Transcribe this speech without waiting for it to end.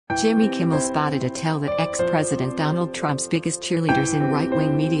Jimmy Kimmel spotted a tell that ex-President Donald Trump's biggest cheerleaders in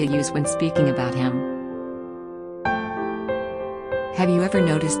right-wing media use when speaking about him. Have you ever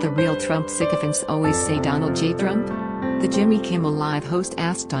noticed the real Trump sycophants always say Donald J. Trump? The Jimmy Kimmel Live host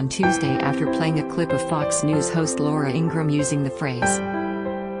asked on Tuesday after playing a clip of Fox News host Laura Ingraham using the phrase,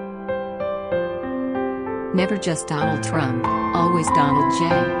 "Never just Donald Trump, always Donald J."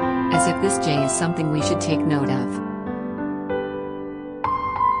 As if this J is something we should take note of.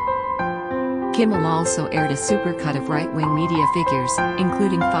 Kimmel also aired a supercut of right-wing media figures,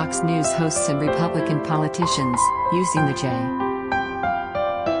 including Fox News hosts and Republican politicians, using the J.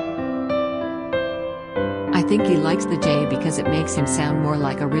 "I think he likes the J because it makes him sound more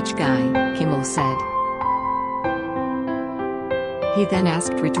like a rich guy," Kimmel said. He then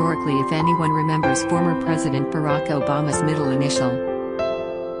asked rhetorically if anyone remembers former President Barack Obama's middle initial.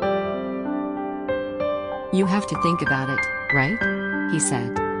 "You have to think about it, right?" he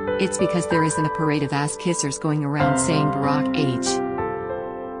said. "It's because there isn't a parade of ass-kissers going around saying Barack H.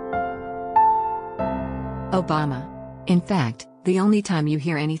 Obama. In fact, the only time you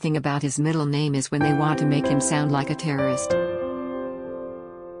hear anything about his middle name is when they want to make him sound like a terrorist."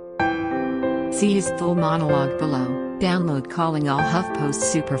 See his full monologue below. Download Calling All HuffPost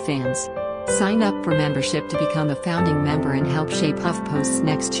superfans. Sign up for membership to become a founding member and help shape HuffPost's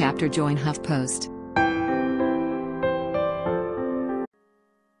next chapter. Join HuffPost.